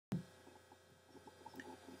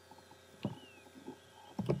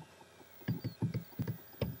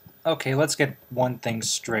Okay, let's get one thing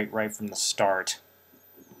straight right from the start.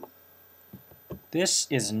 This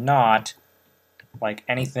is not like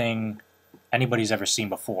anything anybody's ever seen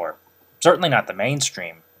before. Certainly not the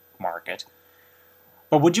mainstream market.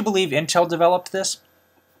 But would you believe Intel developed this?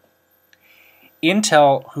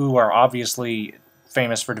 Intel, who are obviously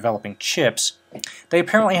famous for developing chips, they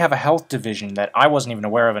apparently have a health division that I wasn't even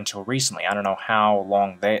aware of until recently. I don't know how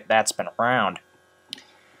long that's been around.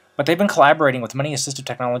 But they've been collaborating with many assistive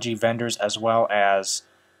technology vendors as well as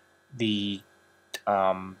the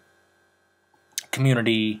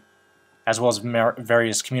community, as well as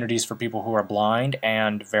various communities for people who are blind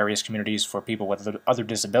and various communities for people with other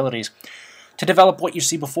disabilities, to develop what you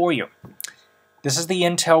see before you. This is the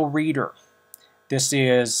Intel Reader. This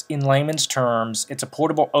is, in layman's terms, it's a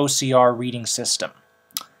portable OCR reading system.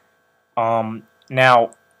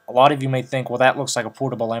 Now, a lot of you may think, well, that looks like a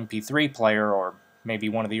portable MP3 player, or maybe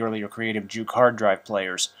one of the earlier creative juke hard drive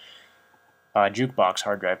players, jukebox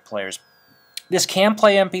hard drive players. This can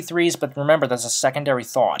play MP3s, but remember, that's a secondary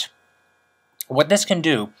thought. What this can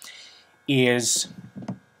do is,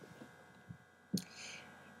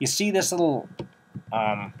 you see this little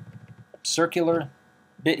circular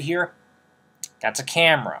bit here? That's a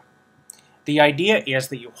camera. The idea is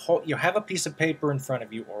that you have a piece of paper in front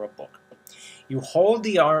of you or a book. You hold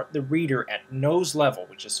the reader at nose level,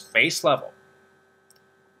 which is face level.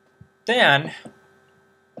 Then,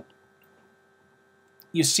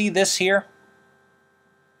 you see this here?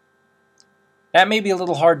 That may be a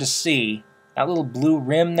little hard to see. That little blue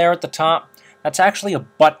rim there at the top, that's actually a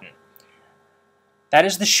button. That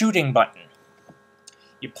is the shooting button.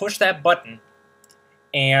 You push that button,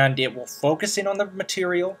 and it will focus in on the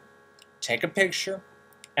material, take a picture,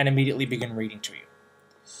 and immediately begin reading to you.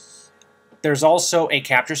 There's also a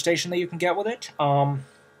capture station that you can get with it,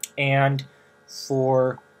 and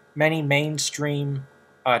for many mainstream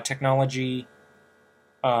technology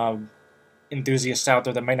enthusiasts out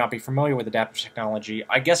there that may not be familiar with adaptive technology,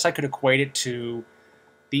 I guess I could equate it to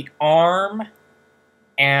the arm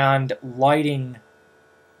and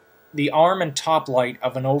top light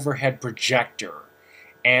of an overhead projector.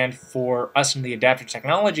 And for us in the adaptive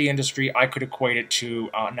technology industry, I could equate it to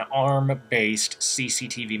an arm-based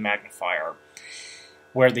CCTV magnifier,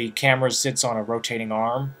 where the camera sits on a rotating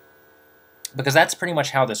arm. Because that's pretty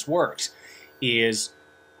much how this works, is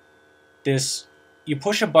this, you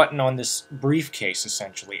push a button on this briefcase,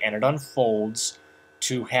 essentially, and it unfolds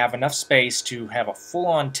to have enough space to have a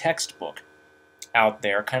full-on textbook out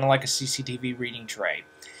there, kind of like a CCTV reading tray.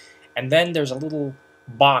 And then there's a little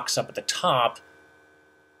box up at the top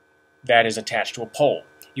that is attached to a pole.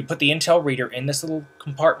 You put the Intel Reader in this little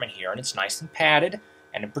compartment here, and it's nice and padded,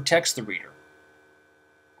 and it protects the reader.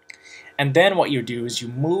 And then what you do is you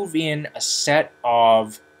move in a set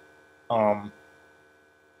of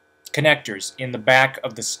connectors in the back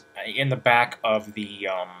of the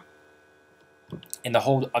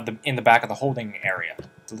holding area,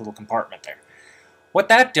 the little compartment there. What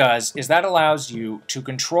that does is that allows you to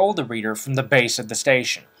control the reader from the base of the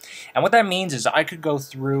station. And what that means is I could go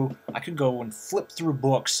and flip through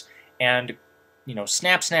books and,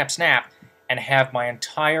 snap, snap, snap, and have my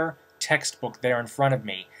entire textbook there in front of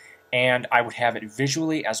me, and I would have it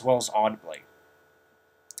visually as well as audibly.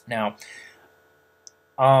 Now,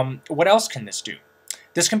 what else can this do?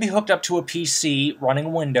 This can be hooked up to a PC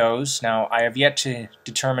running Windows. Now, I have yet to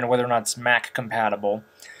determine whether or not it's Mac compatible,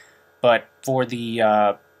 but for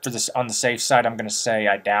this on the safe side, I'm going to say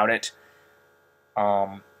I doubt it.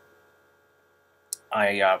 I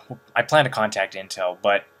plan to contact Intel,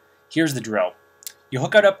 but here's the drill. You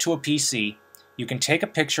hook it up to a PC. You can take a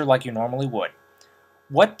picture like you normally would.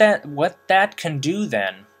 What that can do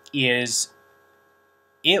then is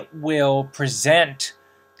it will present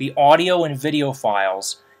the audio and video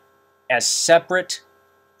files as separate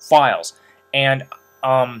files. And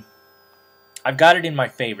I've got it in my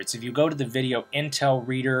favorites. If you go to the video Intel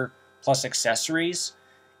Reader plus accessories,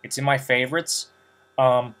 it's in my favorites.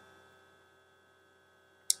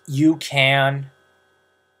 You can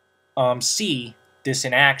see this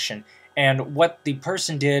in action. And what the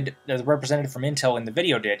person did, the representative from Intel in the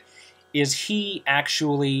video did, is he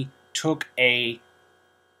actually took a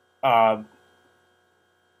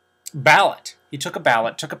ballot. He took a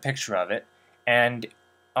ballot, took a picture of it, and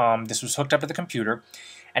this was hooked up to the computer,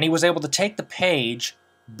 and he was able to take the page,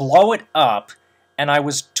 blow it up, and I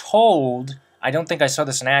was told, I don't think I saw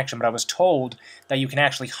this in action, but I was told that you can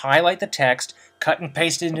actually highlight the text, cut and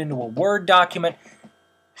paste it into a Word document.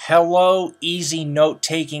 Hello, easy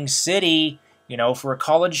note-taking city. For a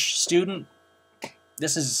college student,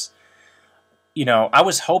 this is, I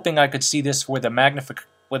was hoping I could see this with a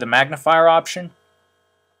magnifier option.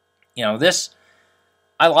 This,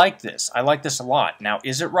 I like this. I like this a lot. Now,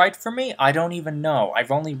 is it right for me? I don't even know.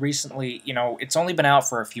 I've only recently, it's only been out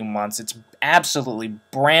for a few months. It's absolutely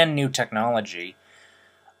brand new technology.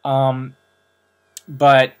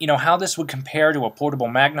 But, how this would compare to a portable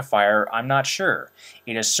magnifier, I'm not sure.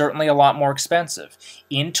 It is certainly a lot more expensive.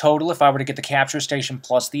 In total, if I were to get the capture station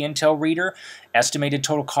plus the Intel reader, estimated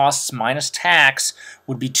total costs minus tax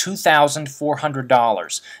would be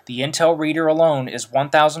 $2,400. The Intel reader alone is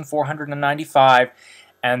 $1,495,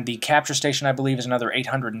 and the capture station, I believe, is another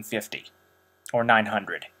 $850 or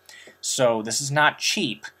 $900. So this is not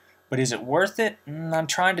cheap, but is it worth it? I'm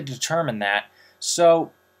trying to determine that.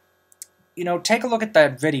 So, take a look at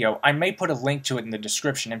that video. I may put a link to it in the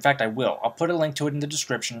description. In fact, I will. I'll put a link to it in the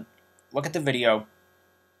description. Look at the video.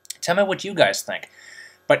 Tell me what you guys think.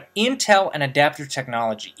 But Intel and adaptive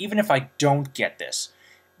technology, even if I don't get this,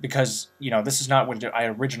 because, this is not what I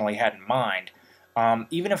originally had in mind,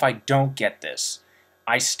 even if I don't get this,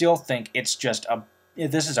 I still think it's just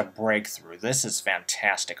this is a breakthrough. This is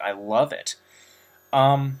fantastic. I love it.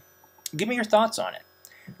 Give me your thoughts on it.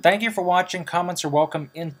 Thank you for watching. Comments are welcome.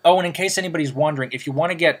 And in case anybody's wondering, if you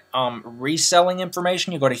want to get reselling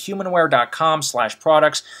information, you go to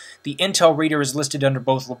humanware.com/products. The Intel reader is listed under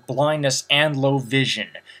both blindness and low vision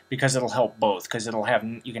because it'll help both. Because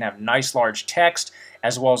you can have nice large text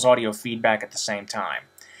as well as audio feedback at the same time,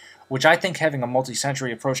 which I think having a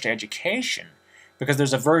multi-sensory approach to education, because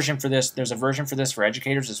there's a version for this. There's a version for this for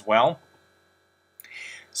educators as well.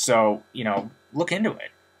 So look into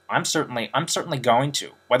it. I'm certainly going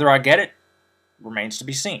to. Whether I get it remains to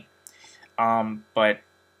be seen. But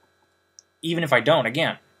even if I don't,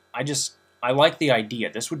 again, I like the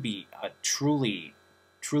idea. This would be a truly,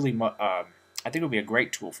 I think it would be a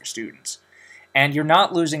great tool for students. And you're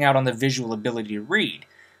not losing out on the visual ability to read,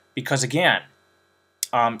 because again,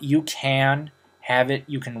 you can have it.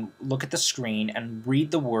 You can look at the screen and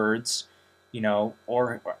read the words,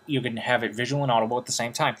 or you can have it visual and audible at the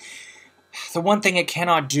same time. The one thing it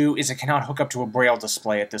cannot do is it cannot hook up to a Braille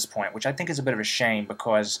display at this point, which I think is a bit of a shame,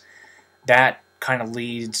 because that kind of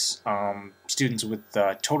leads students with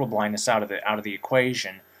total blindness out of the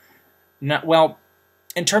equation. Well,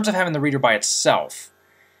 in terms of having the reader by itself,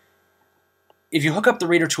 if you hook up the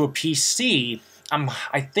reader to a PC,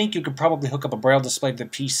 I think you could probably hook up a Braille display to the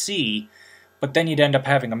PC, but then you'd end up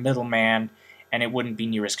having a middleman, and it wouldn't be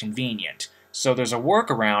near as convenient. So there's a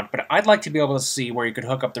workaround, but I'd like to be able to see where you could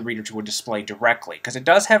hook up the reader to a display directly, because it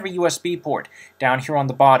does have a USB port down here on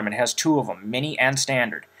the bottom. It has two of them, mini and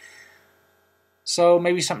standard. So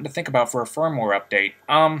maybe something to think about for a firmware update.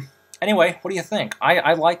 Anyway, what do you think?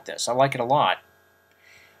 I like this. I like it a lot.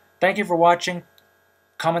 Thank you for watching.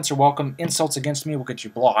 Comments are welcome. Insults against me will get you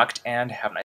blocked, and have a nice